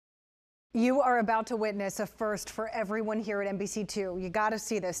You are about to witness a first for everyone here at NBC2. You got to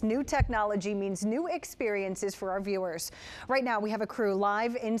see this. New technology means new experiences for our viewers. Right now, we have a crew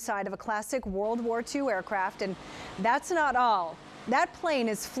live inside of a classic World War II aircraft, and that's not all. That plane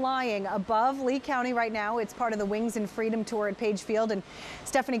is flying above Lee County right now. It's part of the Wings and Freedom Tour at Page Field, and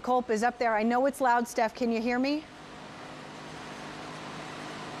Stephanie Culp is up there. I know it's loud, Steph. Can you hear me?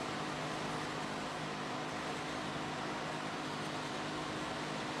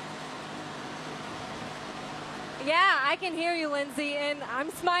 Yeah, I can hear you, Lindsay, and I'm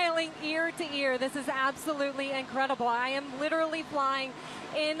smiling ear to ear. This is absolutely incredible. I am literally flying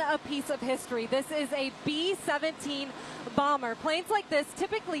in a piece of history. This is a B-17 bomber. Planes like this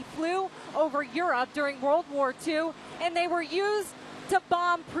typically flew over Europe during World War II, and they were used to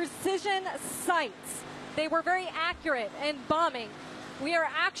bomb precision sites. They were very accurate in bombing. We are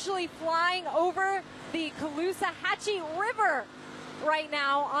actually flying over the Caloosahatchee River right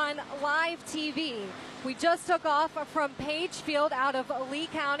now on live TV. We just took off from Page Field out of Lee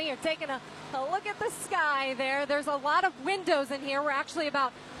County. You're taking a look at the sky there. There's a lot of windows in here. We're actually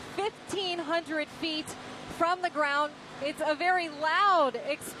about 1,500 feet from the ground. It's a very loud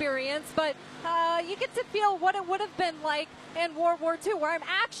experience, but you get to feel what it would have been like in World War II. Where I'm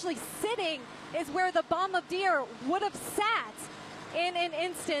actually sitting is where the bombardier would have sat in an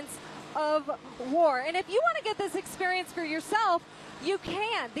instance of war. And if you want to get this experience for yourself, you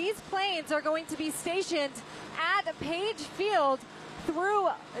can. These planes are going to be stationed at Page Field through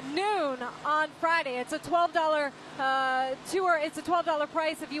noon on Friday. It's a $12 tour. It's a $12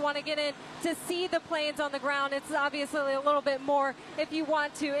 price if you want to get in to see the planes on the ground. It's obviously a little bit more if you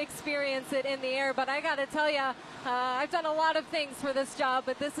want to experience it in the air. But I got to tell you, I've done a lot of things for this job,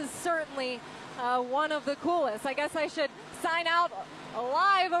 but this is certainly one of the coolest. I guess I should sign out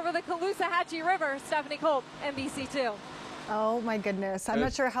live over the Caloosahatchee River. Stephanie Culp, NBC2. Oh, my goodness. I'm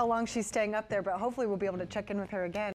not sure how long she's staying up there, but hopefully we'll be able to check in with her again.